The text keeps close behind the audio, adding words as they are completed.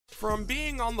From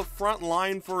being on the front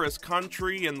line for his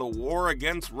country in the war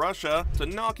against Russia to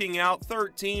knocking out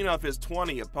 13 of his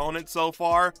 20 opponents so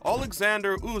far,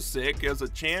 Oleksandr Usyk is a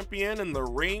champion in the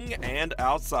ring and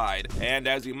outside. And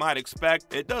as you might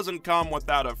expect, it doesn't come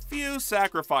without a few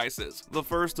sacrifices. The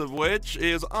first of which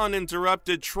is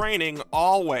uninterrupted training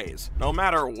always. No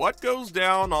matter what goes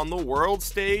down on the world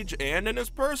stage and in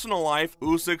his personal life,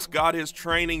 Usyk's got his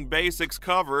training basics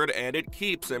covered and it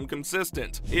keeps him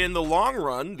consistent. In the long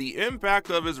run, the impact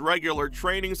of his regular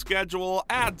training schedule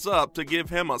adds up to give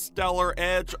him a stellar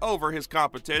edge over his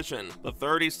competition. The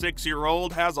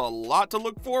 36-year-old has a lot to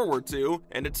look forward to,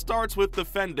 and it starts with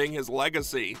defending his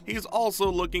legacy. He's also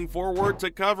looking forward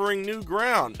to covering new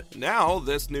ground. Now,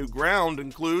 this new ground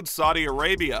includes Saudi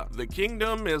Arabia. The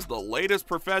kingdom is the latest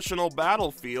professional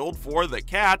battlefield for the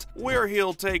Cat, where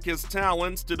he'll take his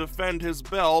talents to defend his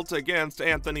belt against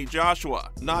Anthony Joshua.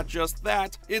 Not just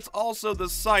that, it's also the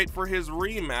site for his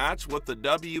rematch with the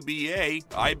WBA,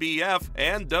 IBF,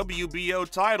 and WBO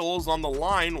titles on the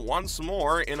line once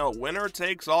more in a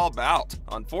winner-takes-all bout.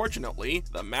 Unfortunately,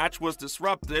 the match was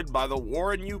disrupted by the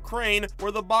war in Ukraine,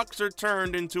 where the boxer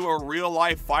turned into a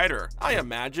real-life fighter. I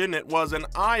imagine it was an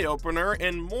eye-opener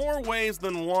in more ways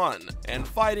than one, and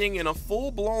fighting in a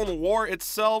full-blown war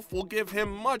itself will give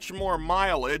him much more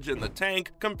mileage in the tank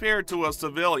compared to a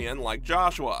civilian like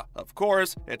Joshua. Of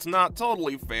course, it's not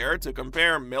totally fair to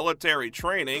compare military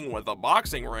training with a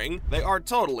boxing ring. They are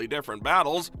totally different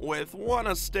battles, with one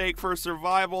a stake for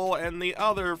survival and the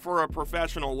other for a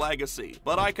professional legacy.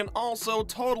 But I can also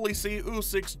totally see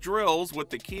Usyk's drills with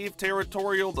the Kyiv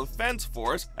Territorial Defense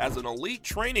Force as an elite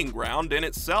training ground in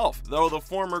itself, though the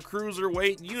former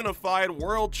cruiserweight unified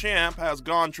world champ has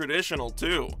gone traditional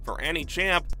too. For any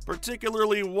champ,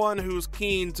 particularly one who's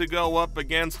keen to go up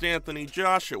against Anthony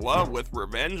Joshua with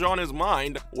revenge on his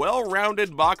mind,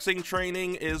 well-rounded boxing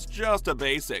training is just a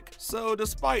basic. So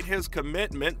despite his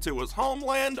commitment to his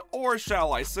homeland, or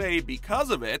shall I say because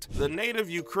of it, the native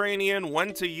Ukrainian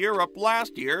went to Europe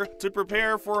last year to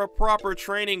prepare for a proper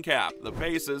training camp. The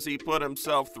paces he put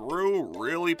himself through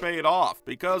really paid off,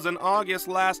 because in August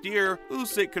last year,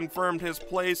 Usyk confirmed his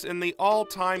place in the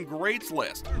all-time greats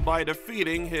list by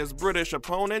defeating his British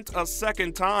opponent a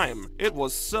second time. It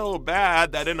was so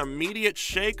bad that an immediate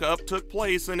shakeup took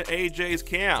place in AJ's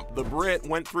camp. The Brit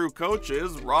went through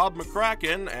coaches Rob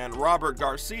McCracken and Robert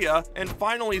Garcia and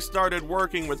finally started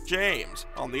working with James.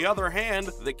 On the other hand,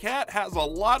 the Cat has a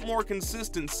lot more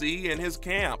consistency in his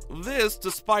camp. This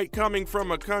despite coming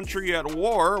from a country at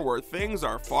war where things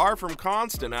are far from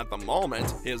constant at the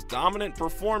moment. His dominant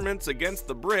performance against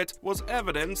the Brit was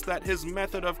evidence that his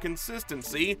method of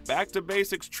consistency, back to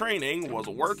basics training, was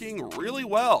working really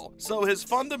well, so his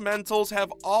fundamentals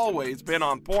have always been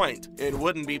on point. It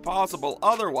wouldn't be possible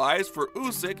otherwise for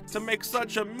Usyk to make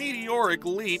such a meteoric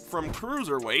leap from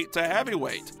cruiserweight to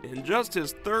heavyweight. In just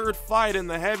his third fight in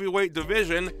the heavyweight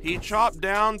division, he chopped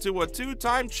down to a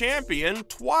two-time champion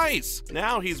twice.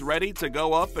 Now he's ready to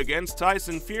go up against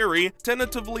Tyson Fury,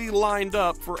 tentatively lined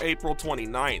up for April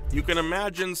 29th. You can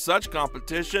imagine such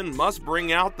competition must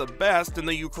bring out the best in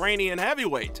the Ukrainian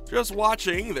heavyweight. Just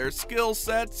watching their skill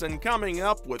sets and coming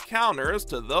up with counters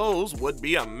to those would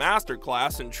be a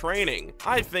masterclass in training.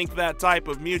 I think that type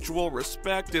of mutual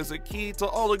respect is a key to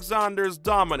Oleksandr's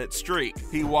dominant streak.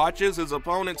 He watches his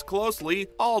opponents closely,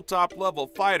 all top-level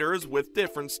fighters with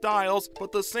different styles,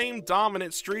 but the same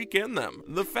dominant streak in them.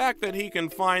 The fact that he can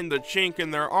find the chink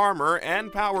in their armor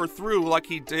and power through like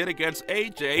he did against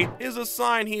AJ is a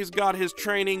sign he's got his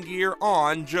training gear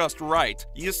on just right.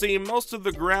 You see, most of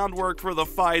the groundwork for the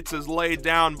fights is laid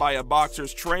down by a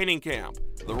boxer's training camp.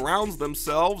 The rounds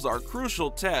themselves are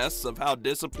crucial tests of how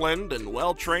disciplined and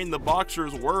well-trained the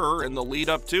boxers were in the lead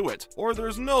up to it, or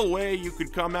there's no way you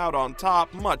could come out on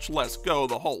top, much less go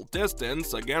the whole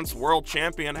distance against world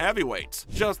champion heavyweights.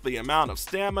 Just the amount of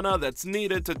stamina that's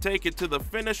needed to take it to the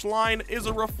finish line is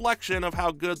a reflection of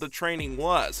how good the training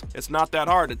was. It's not that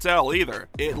hard to tell either.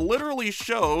 It literally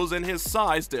shows in his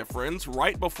size difference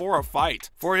right before a fight.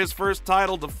 For his first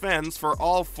title defense for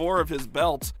all four of his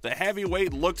belts, the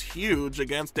heavyweight looked huge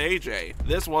against AJ.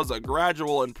 This was a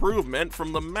gradual improvement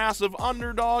from the massive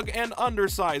underdog and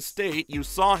undersized state you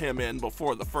saw him in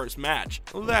before the first match.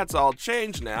 That's all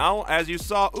changed now, as you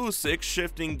saw Usyk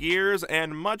shifting gears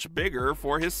and much bigger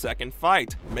for his second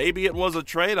fight. Maybe it was a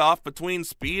trade-off between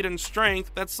speed and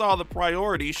strength that saw the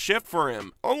priority shift for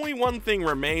him. Only one thing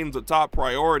remains a top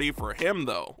priority for him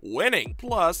though: winning.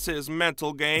 Plus, his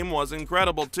mental game was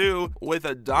incredible too, with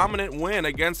a dominant win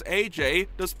against AJ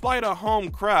despite a home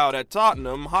crowd at Tottenham.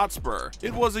 Tottenham Hotspur.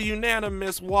 It was a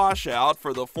unanimous washout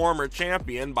for the former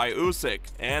champion by Usyk,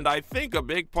 and I think a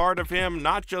big part of him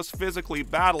not just physically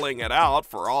battling it out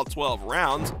for all 12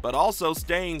 rounds, but also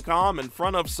staying calm in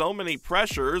front of so many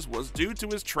pressures was due to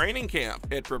his training camp.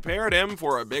 It prepared him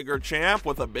for a bigger champ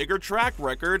with a bigger track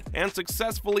record and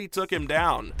successfully took him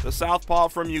down. The southpaw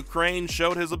from Ukraine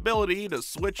showed his ability to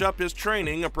switch up his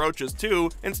training approaches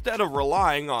too, instead of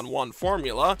relying on one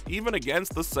formula, even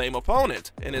against the same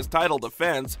opponent. In his title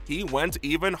defense, he went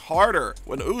even harder.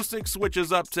 When Usyk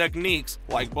switches up techniques,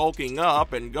 like bulking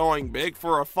up and going big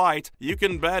for a fight, you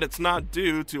can bet it's not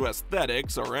due to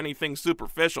aesthetics or anything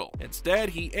superficial. Instead,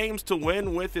 he aims to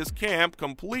win with his camp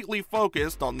completely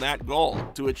focused on that goal.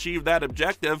 To achieve that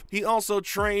objective, he also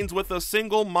trains with a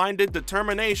single-minded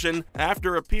determination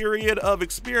after a period of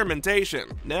experimentation.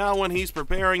 Now, when he's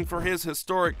preparing for his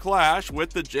historic clash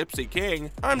with the Gypsy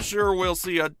King, I'm sure we'll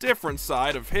see a different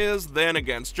side of his than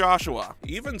against Joshua.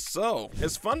 Even so,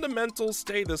 his fundamentals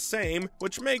stay the same,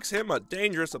 which makes him a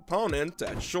dangerous opponent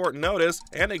at short notice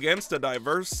and against a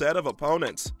diverse set of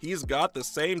opponents. He's got the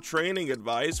same training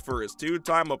advice for his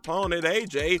two-time opponent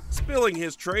AJ, spilling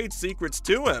his trade secrets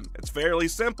to him. It's fairly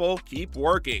simple: keep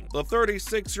working. The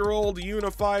 36-year-old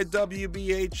unified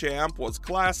WBA champ was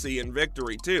classy in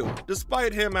victory too,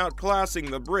 despite him outclassing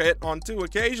the Brit on 2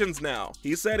 occasions now.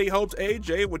 He said he hoped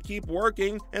AJ would keep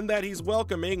working and that he's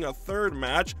welcoming a third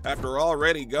match after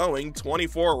already going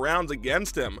 24 rounds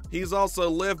against him. He's also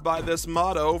lived by this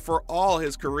motto for all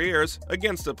his careers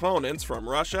against opponents from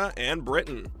Russia and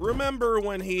Britain. Remember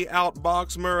when he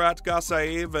outboxed Murat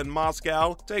Gasaev in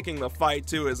Moscow, taking the fight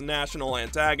to his national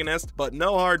antagonist? But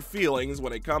no hard feelings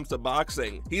when it comes to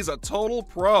boxing. He's a total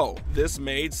pro. This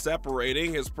made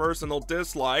separating his personal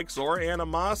dislikes or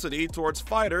animosity towards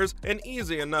fighters an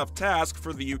easy enough task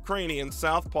for the Ukrainian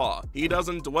southpaw. He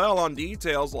doesn't dwell on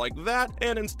details like that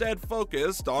and instead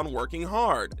focused on working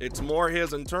hard. It's more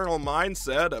his internal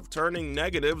mindset of turning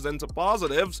negatives into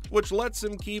positives, which lets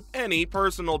him keep any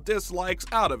personal dislikes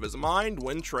out of his mind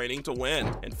when training to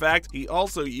win. In fact, he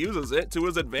also uses it to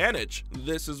his advantage.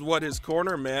 This is what his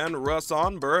corner man Russ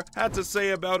Onber had to say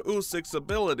about Usyk's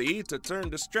ability to turn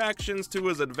distractions to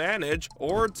his advantage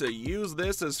or to use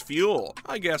this as fuel.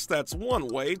 I guess that's one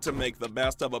way to make the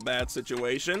best of a bad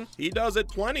situation. He does it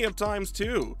plenty of times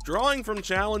too, drawing from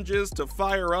challenges to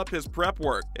fire up his prep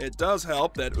work. It does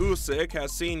help that Usyk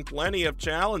has seen plenty of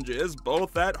challenges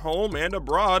both at home and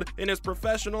abroad in his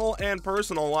professional and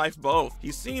personal life both.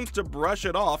 He seems to brush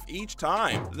it off each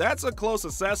time. That's a close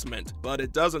assessment, but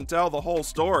it doesn't tell the whole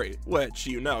story, which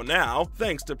you know now,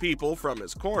 thanks to people from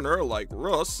his corner like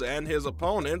Rus and his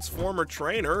opponent's former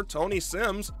trainer Tony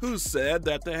Sims, who said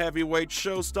that the heavyweight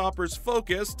showstopper's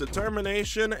focus,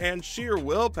 determination, and sheer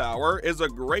willpower is a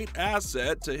great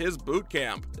asset to his boot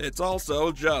camp. It's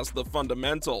also just the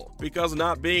fundamental, because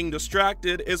not being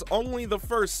distracted is only the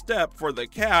first step for the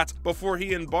cat before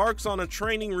he embarks on a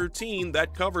training routine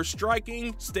that covers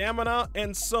striking, stamina,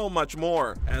 and so much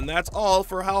more. And that's all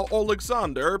for how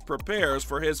Oleksandr prepares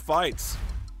for his fights.